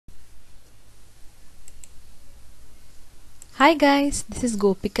Hi guys, this is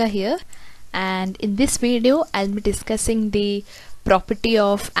Gopika here, and in this video I'll be discussing the property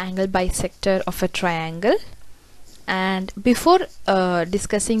of angle bisector of a triangle. And before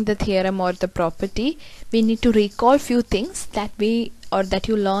discussing the theorem or the property, we need to recall few things that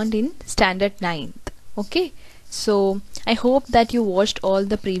you learned in standard 9th. Okay, so I hope that you watched all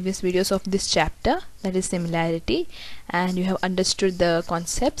the previous videos of this chapter, that is similarity, and you have understood the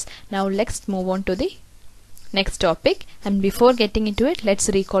concepts. Now let's move on to the next topic, and before getting into it, let's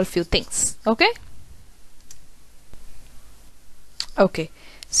recall few things. Okay,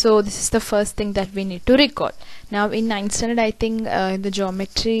 so this is the first thing that we need to recall. Now in 9th standard, I think in the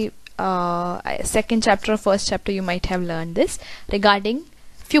geometry second chapter or first chapter, you might have learned this regarding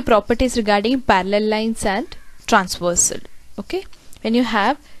few properties regarding parallel lines and transversal. Okay, when you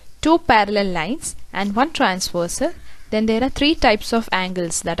have two parallel lines and one transversal, then there are three types of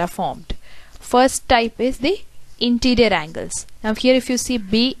angles that are formed. First type is the interior angles. Now here if you see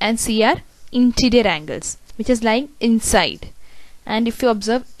B and C are interior angles which is lying inside, and if you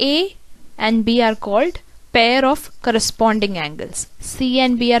observe A and B are called pair of corresponding angles. C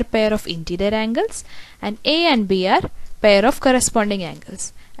and B are pair of interior angles and A and B are pair of corresponding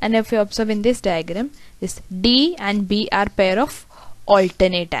angles. And if you observe in this diagram, this D and B are pair of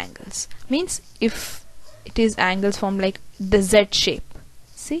alternate angles. Means if it is angles formed like the Z shape,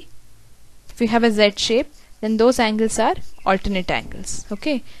 see, if you have a Z shape, then those angles are alternate angles.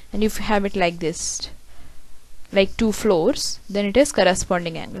 Okay, and if you have it like this, like two floors, then it is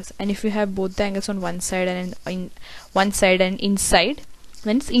corresponding angles. And if you have both the angles on one side and one side and inside,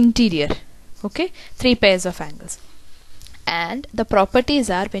 then it's interior. Okay, three pairs of angles. And the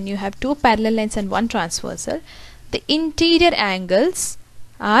properties are, when you have two parallel lines and one transversal, the interior angles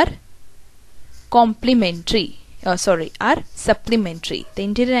are supplementary. The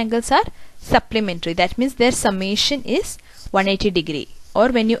interior angles are supplementary. That means their summation is 180 degree, or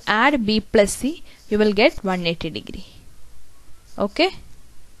when you add B plus C, you will get 180 degree. Okay,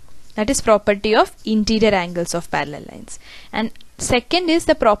 that is property of interior angles of parallel lines. And second is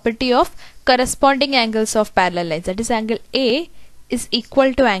the property of corresponding angles of parallel lines, that is angle A is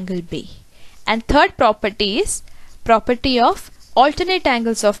equal to angle B. And third property is property of alternate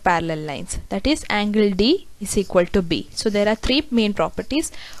angles of parallel lines, that is angle D is equal to B. So there are three main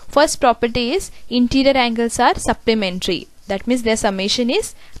properties. First property is interior angles are supplementary, that means their summation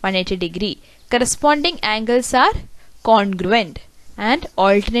is 180 degree. Corresponding angles are congruent, and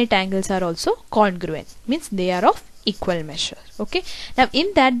alternate angles are also congruent, means they are of equal measure. Okay, now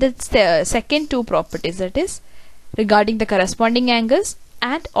in that, the second two properties, that is regarding the corresponding angles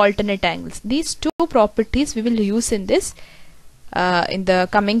and alternate angles, these two properties we will use in this in the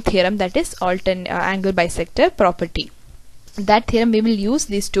coming theorem, that is angle bisector property. That theorem we will use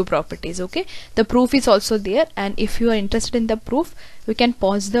these two properties. Okay, the proof is also there, and if you are interested in the proof, you can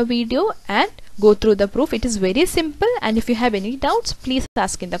pause the video and go through the proof. It is very simple, and if you have any doubts, please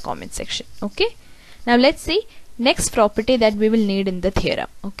ask in the comment section. Okay, now let's see next property that we will need in the theorem.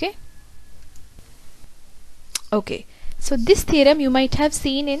 Okay, so this theorem you might have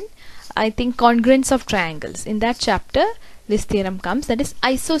seen in, I think, congruence of triangles. In that chapter this theorem comes, that is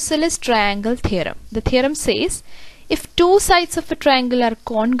isosceles triangle theorem. The theorem says, if two sides of a triangle are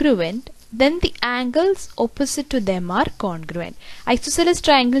congruent, then the angles opposite to them are congruent. Isosceles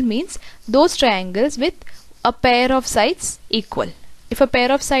triangle means those triangles with a pair of sides equal. If a pair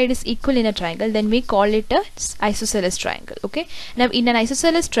of sides is equal in a triangle, then we call it a isosceles triangle. Okay, now in an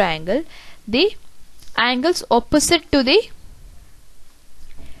isosceles triangle, the angles opposite to the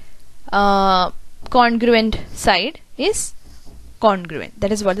congruent side is congruent.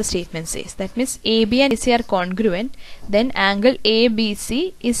 That is what the statement says. That means AB and AC are congruent, then angle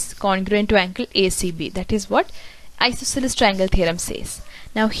ABC is congruent to angle ACB. That is what isosceles triangle theorem says.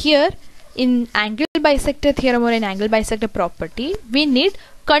 Now here in angle bisector theorem or in angle bisector property, we need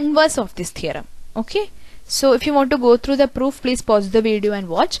converse of this theorem. Okay, so if you want to go through the proof, please pause the video and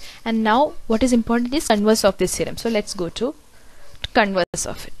watch. And now what is important is converse of this theorem. So let's go to converse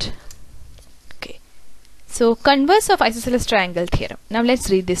of it. So converse of isosceles triangle theorem. Now let's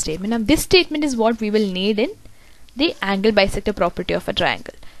read this statement. Now this statement is what we will need in the angle bisector property of a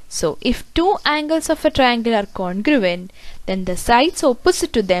triangle. So if two angles of a triangle are congruent, then the sides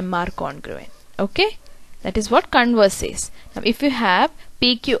opposite to them are congruent. Okay, that is what converse says. Now if you have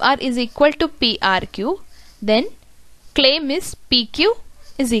PQR is equal to PRQ, then claim is PQ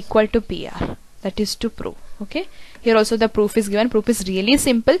is equal to PR. That is to prove. Okay, here also the proof is given. Proof is really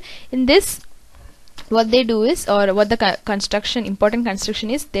simple. In this, what they do is, or what the important construction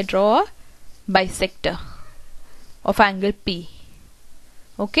is, they draw a bisector of angle P.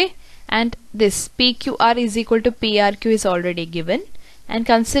 Okay, and this PQR is equal to PRQ is already given. And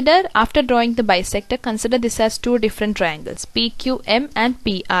consider, after drawing the bisector, consider this as two different triangles, PQM and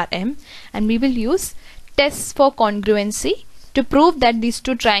PRM, and we will use tests for congruency to prove that these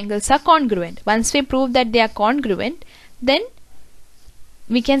two triangles are congruent. Once we prove that they are congruent, then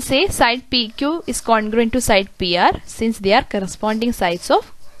we can say side PQ is congruent to side PR, since they are corresponding sides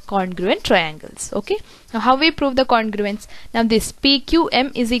of congruent triangles. Okay, now how we prove the congruence? Now this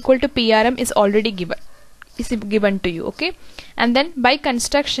PQM is equal to PRM is already given to you. Okay, and then by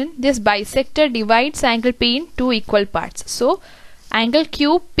construction, this bisector divides angle P in two equal parts. So angle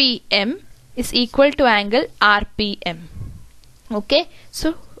QPM is equal to angle RPM. Okay,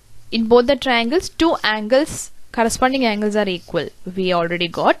 so in both the triangles, two angles, corresponding angles are equal. We already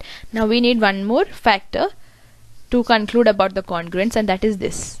got. Now we need one more factor to conclude about the congruence, and that is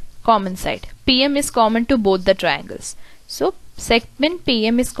this common side. PM is common to both the triangles. So segment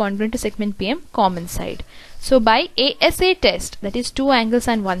PM is congruent to segment PM, common side. So by ASA test, that is two angles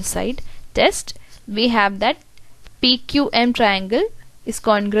and one side test, we have that PQM triangle is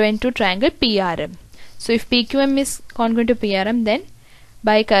congruent to triangle PRM. So if PQM is congruent to PRM, then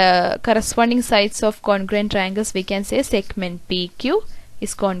by corresponding sides of congruent triangles, we can say segment PQ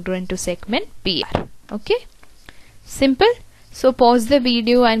is congruent to segment PR. Okay, simple. So pause the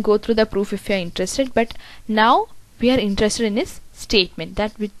video and go through the proof if you are interested, but now we are interested in this statement,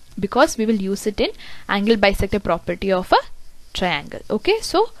 that because we will use it in angle bisector property of a triangle. Okay,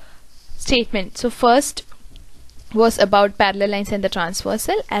 so statement. So first was about parallel lines and the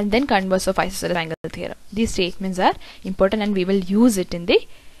transversal, and then converse of isosceles triangle theorem. These statements are important and we will use it in the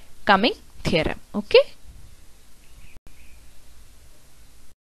coming theorem. Okay,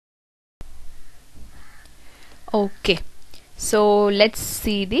 okay, so let's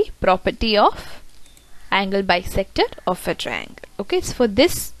see the property of angle bisector of a triangle. Okay, so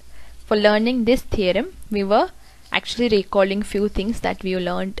for learning this theorem, we were actually recalling few things that we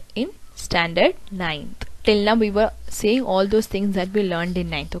learned in standard 9th. Till now we were saying all those things that we learned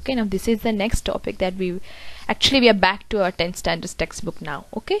in 9th. Okay, now this is the next topic that we are back to our 10th standards textbook now.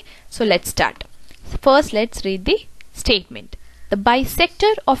 Okay, so let's start. First, let's read the statement. The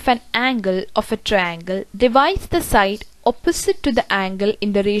bisector of an angle of a triangle divides the side opposite to the angle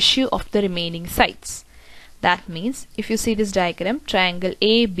in the ratio of the remaining sides. That means if you see this diagram, triangle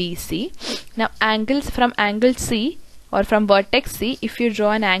ABC, now angles from angle C or from vertex C, if you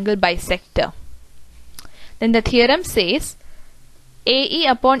draw an angle bisector, then the theorem says AE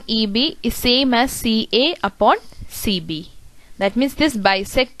upon EB is same as CA upon CB. That means this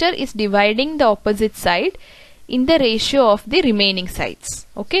bisector is dividing the opposite side in the ratio of the remaining sides.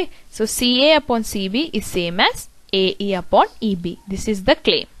 Okay, so CA upon CB is same as AE upon EB. This is the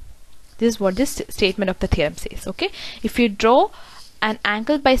claim. This is what this statement of the theorem says. Okay, if you draw an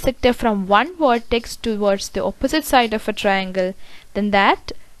angle bisector from one vertex towards the opposite side of a triangle, then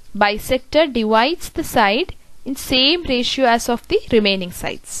that bisector divides the side in same ratio as of the remaining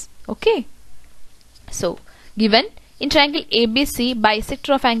sides. Okay, so given in triangle ABC,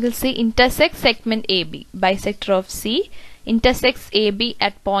 bisector of angle C intersects segment AB. Bisector of C intersects AB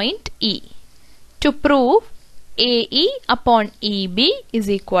at point E. To prove AE upon EB is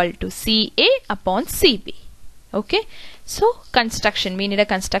equal to CA upon CB. Okay, so construction, we need a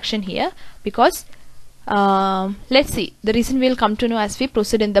construction here, because let's see, the reason we will come to know as we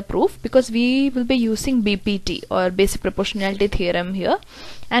proceed in the proof, because we will be using B.P.T or basic proportionality theorem here,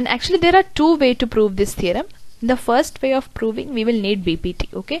 and actually there are two ways to prove this theorem. The first way of proving, we will need B.P.T.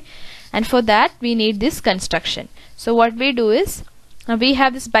 Okay, and for that we need this construction. So what we do is, we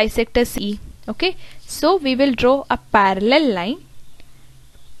have this bisector C. Okay, so we will draw a parallel line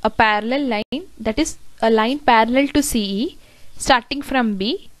that is a line parallel to CE starting from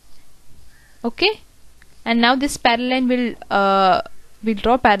B. Okay, and now this parallel line will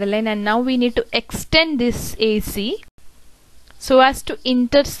draw parallel line, and now we need to extend this AC so as to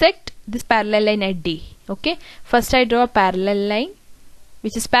intersect this parallel line at D. Okay, first I draw a parallel line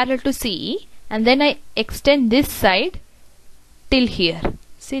which is parallel to CE, and then I extend this side till here.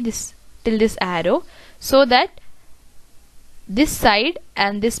 See this, till this arrow, so that this side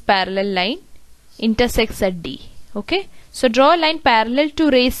and this parallel line intersects at D. Okay, so draw a line parallel to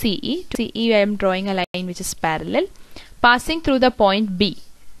ray CE. To CE I am drawing a line which is parallel, passing through the point B,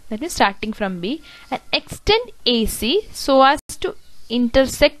 that means starting from B, and extend AC so as to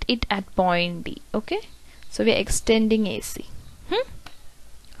intersect it at point D. Okay, so we are extending AC.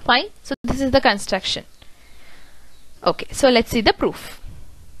 Fine, so this is the construction. Okay, so let's see the proof.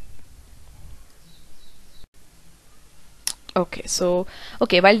 Okay, so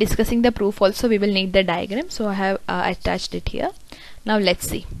while discussing the proof also we will need the diagram, so I have attached it here. Now let's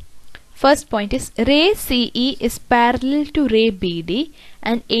see. First point is ray CE is parallel to ray BD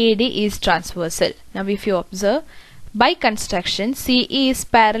and AD is transversal. Now if you observe, by construction CE is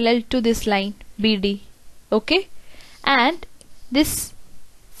parallel to this line BD, okay, and this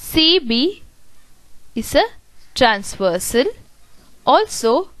CB is a transversal,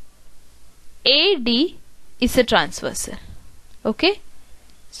 also AD is a transversal, okay.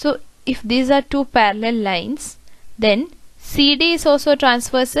 So if these are two parallel lines, then CD is also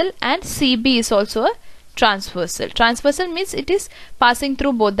transversal and CB is also a transversal. Transversal means it is passing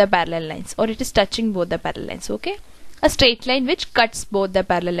through both the parallel lines, or it is touching both the parallel lines, okay. A straight line which cuts both the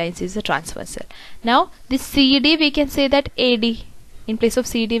parallel lines is a transversal. Now this CD, we can say that AD, in place of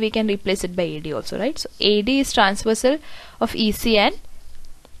CD we can replace it by AD also, right? So AD is transversal of EC and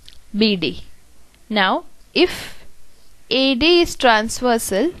BD. Now if AD is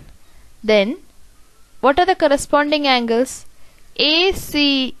transversal, then what are the corresponding angles? ACE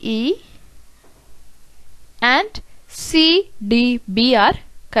and CDB are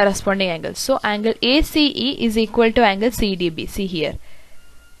corresponding angles. So angle ACE is equal to angle CDB. See here,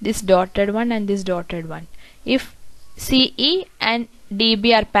 this dotted one and this dotted one. If CE and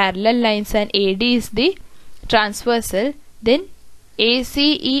DB are parallel lines and AD is the transversal, then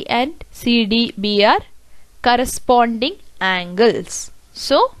ACE and CDB are corresponding angles.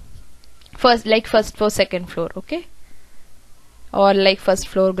 So first floor, second floor, okay, or like first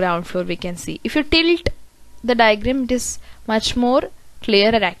floor, ground floor, we can see. If you tilt the diagram, it is much more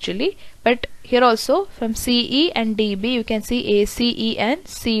clearer actually, but here also from CE and DB you can see ACE and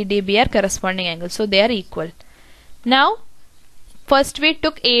CDB are corresponding angles, so they are equal. Now first we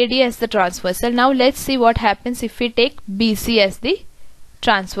took AD as the transversal. Now let's see what happens if we take BC as the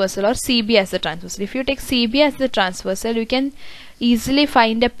transversal or CB as the transversal. If you take CB as the transversal, you can easily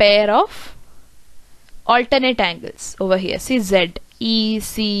find a pair of alternate angles over here. See Z,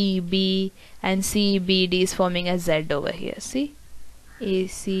 ECB and CBD is forming a Z over here. See,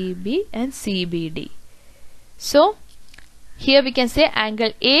 ACB and CBD. So here we can say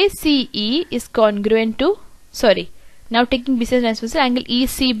angle ACE is congruent to, now taking BC as transversal, angle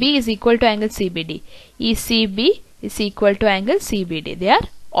ECB is equal to angle CBD. ECB is equal to angle CBD. They are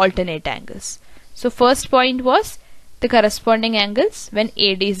alternate angles. So first point was the corresponding angles when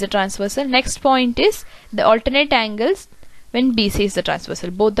AD is the transversal. Next point is the alternate angles when BC is the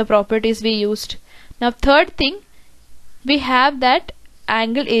transversal. Both the properties we used. Now third thing, we have that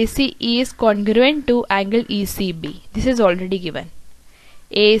angle ACE is congruent to angle ECB. This is already given.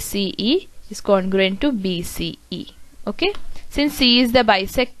 ACE is congruent to BCE. Okay. Since C is the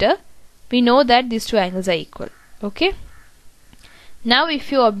bisector, we know that these two angles are equal. Okay. Now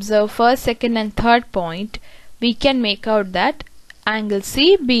if you observe first, second and third point, we can make out that angle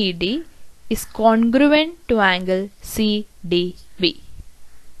CBD is congruent to angle CDB.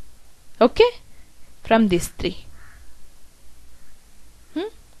 Okay, from these three.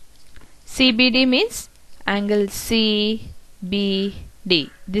 CBD means angle CBD.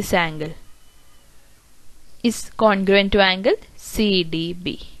 This angle is congruent to angle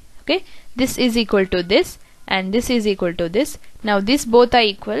CDB. Okay, this is equal to this and this is equal to this. Now these both are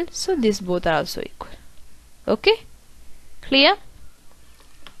equal, so these both are also equal. Okay, clear?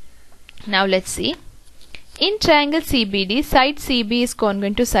 Now let's see. In triangle CBD, side CB is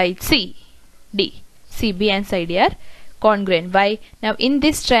congruent to side CD. CB and side D are congruent. Why? Now in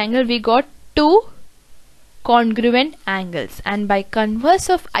this triangle we got two congruent angles, and by converse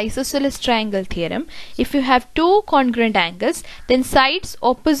of isosceles triangle theorem, if you have two congruent angles, then sides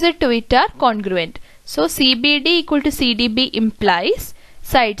opposite to it are congruent. So CBD equal to CDB implies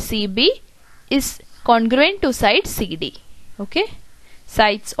side CB is congruent to side CD. Okay,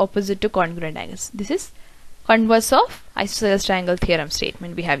 sides opposite to congruent angles. This is converse of isosceles triangle theorem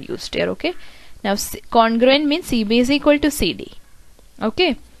statement we have used here. Okay, now congruent means CB is equal to CD.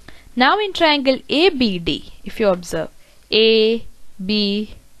 Okay, now in triangle ABD, if you observe ABD,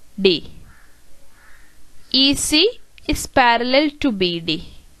 EC is parallel to BD.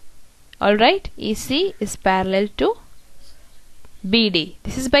 Alright, EC is parallel to BD.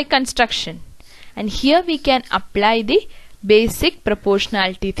 This is by construction, and here we can apply the basic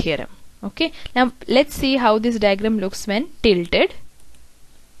proportionality theorem. Okay, now let's see how this diagram looks when tilted.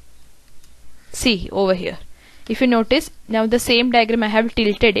 See over here, if you notice, now the same diagram I have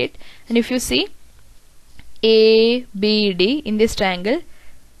tilted it, and if you see ABD in this triangle,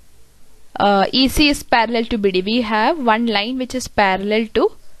 EC is parallel to BD. We have one line which is parallel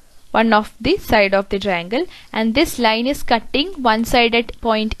to one of the side of the triangle, and this line is cutting one side at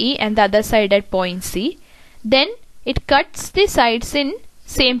point E and the other side at point C. Then it cuts the sides in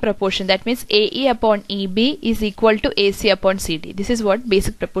same proportion. That means AE upon EB is equal to AC upon CD. This is what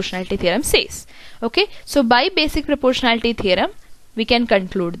basic proportionality theorem says. Okay, so by basic proportionality theorem we can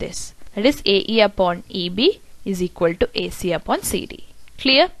conclude this, that is AE upon EB is equal to AC upon CD.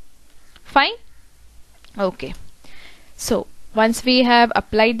 Clear? Fine? Okay, so once we have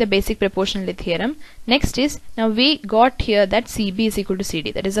applied the basic proportionality theorem, next is, now we got here that CB is equal to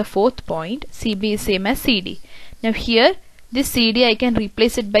CD, that is a fourth point. CB is same as CD. Now here this CD I can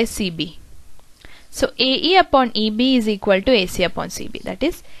replace it by CB. So AE upon EB is equal to AC upon CB, that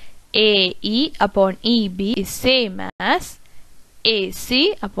is AE upon EB is same as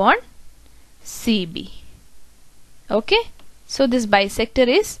AC upon CB. Okay, so this bisector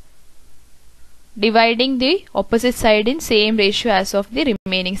is dividing the opposite side in same ratio as of the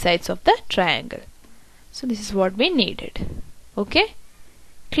remaining sides of the triangle. So this is what we needed. Okay,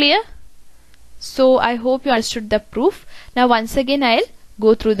 clear? So I hope you understood the proof. Now once again I'll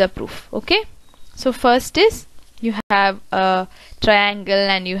go through the proof. Okay, so first is, you have a triangle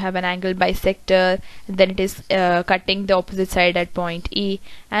and you have an angle bisector, and then it is cutting the opposite side at point E,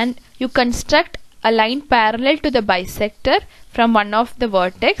 and you construct a line parallel to the bisector from one of the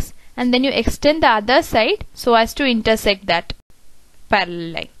vertex, and then you extend the other side so as to intersect that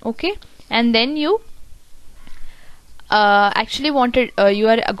parallel line. Okay, and then you actually wanted you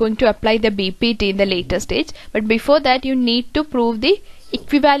are going to apply the B.P.T in the later stage, but before that you need to prove the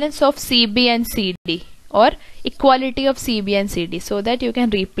equivalence of CB and CD, or equality of CB and CD, so that you can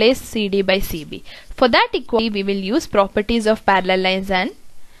replace CD by CB. For that equality we will use properties of parallel lines and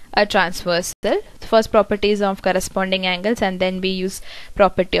a transversal. First properties of corresponding angles, and then we use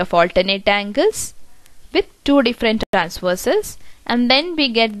property of alternate angles with two different transversals, and then we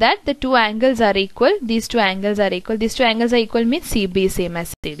get that the two angles are equal, these two angles are equal, these two angles are equal means CB is same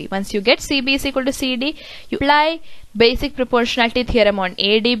as CD. Once you get CB is equal to CD, you apply basic proportionality theorem on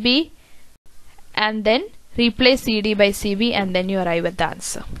ADB and then replace CD by CB, and then you arrive at the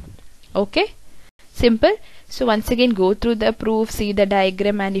answer. Okay, simple. So once again go through the proof, see the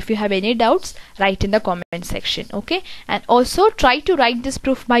diagram, and if you have any doubts write in the comment section. Okay, and also try to write this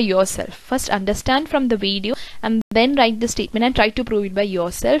proof by yourself. First understand from the video and then write the statement and try to prove it by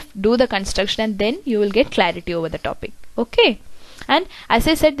yourself. Do the construction and then you will get clarity over the topic. Okay, and as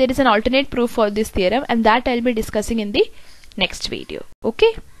I said, there is an alternate proof for this theorem, and that I'll be discussing in the next video.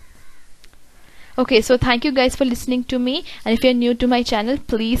 Okay. Okay, so thank you guys for listening to me, and if you're new to my channel,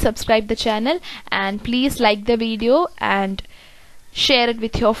 please subscribe the channel and please like the video and share it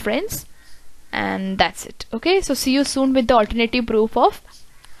with your friends, and that's it. Okay, so see you soon with the alternative proof of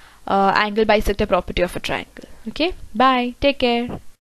angle bisector property of a triangle. Okay, bye, take care.